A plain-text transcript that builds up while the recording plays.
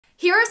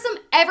Here are some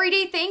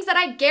everyday things that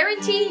I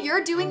guarantee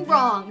you're doing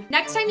wrong.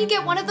 Next time you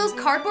get one of those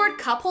cardboard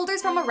cup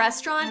holders from a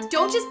restaurant,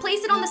 don't just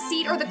place it on the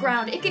seat or the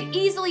ground. It could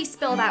easily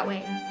spill that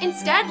way.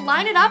 Instead,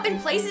 line it up and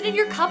place it in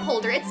your cup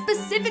holder. It's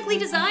specifically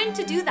designed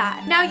to do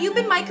that. Now, you've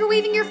been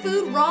microwaving your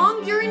food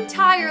wrong your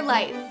entire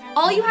life.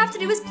 All you have to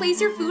do is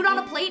place your food on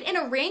a plate in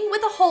a ring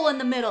with a hole in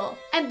the middle.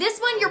 And this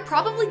one you're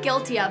probably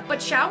guilty of,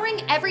 but showering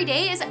every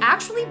day is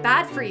actually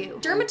bad for you.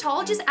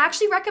 Dermatologists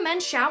actually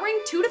recommend showering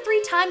 2 to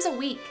 3 times a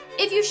week.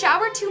 If you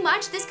shower too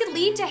much, this could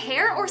lead to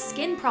hair or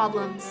skin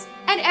problems.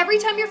 And every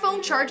time your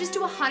phone charges to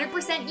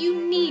 100%,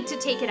 you need to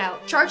take it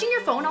out. Charging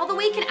your phone all the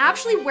way can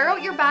actually wear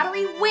out your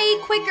battery way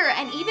quicker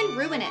and even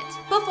ruin it.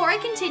 Before I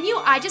continue,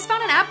 I just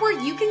found an app where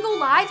you can go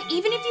live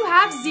even if you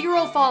have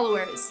 0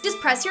 followers. Just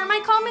press here in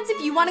my comments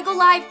if you want to go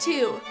live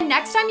too. And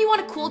next time you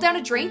want to cool down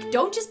a drink,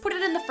 don't just put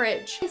it in the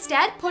fridge.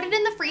 Instead, put it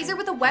in the freezer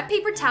with a wet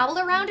paper towel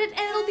around it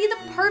and it'll be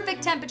the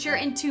perfect temperature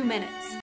in 2 minutes.